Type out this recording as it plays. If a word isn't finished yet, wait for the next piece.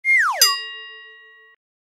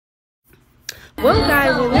Well,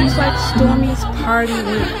 guys, it looks like Stormi's party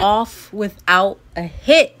went off without a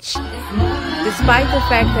hitch. Despite the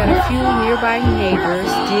fact that a few nearby neighbors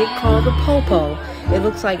did call the popo, it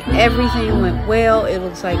looks like everything went well. It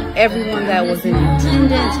looks like everyone that was in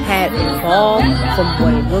attendance had a ball. From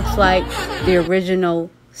what it looks like, the original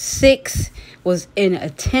 6 was in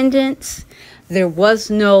attendance. There was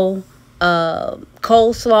no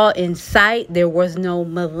coleslaw in sight. There was no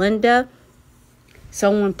Melinda.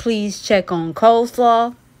 Someone please check on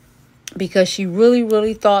coleslaw, because she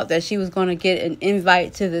really thought that she was going to get an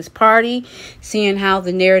invite to this party, seeing how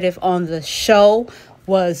the narrative on the show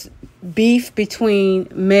was beef between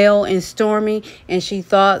Mel and Stormi, and she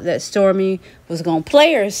thought that Stormi was going to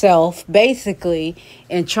play herself basically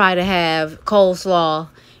and try to have coleslaw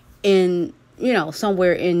in,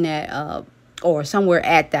 somewhere in that or somewhere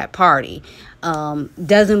at that party.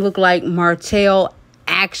 Doesn't look like Martell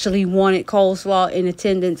actually wanted coleslaw in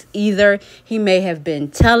attendance either. He may have been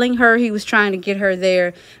telling her he was trying to get her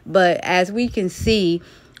there, but as we can see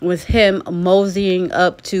with him moseying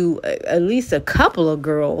up to at least a couple of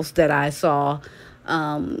girls that I saw,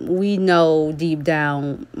 we know deep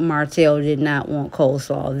down Martell did not want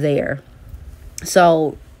coleslaw there.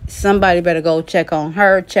 So somebody better go check on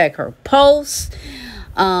her, check her posts.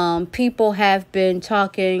 People have been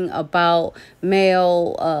talking about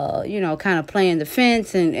Mel, kind of playing the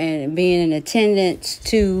fence and being in attendance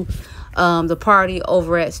to the party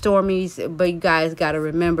over at Stormi's. But you guys got to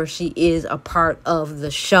remember, she is a part of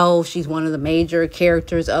the show. She's one of the major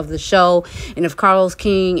characters of the show. And if Carlos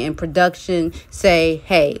King and production say,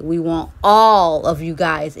 hey, we want all of you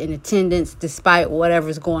guys in attendance despite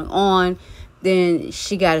whatever's going on, then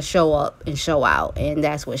she got to show up and show out. And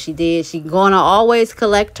that's what she did. She gonna always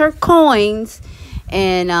collect her coins.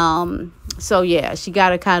 And so, yeah, she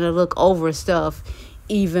got to kind of look over stuff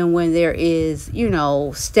even when there is,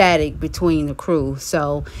 static between the crew.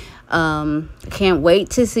 So I can't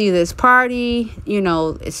wait to see this party.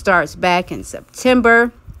 It starts back in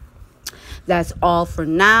September. That's all for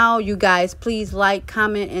now. You guys, please like,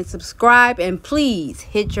 comment, and subscribe. And please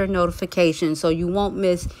hit your notifications so you won't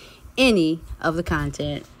miss any of the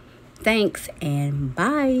content. Thanks and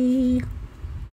bye.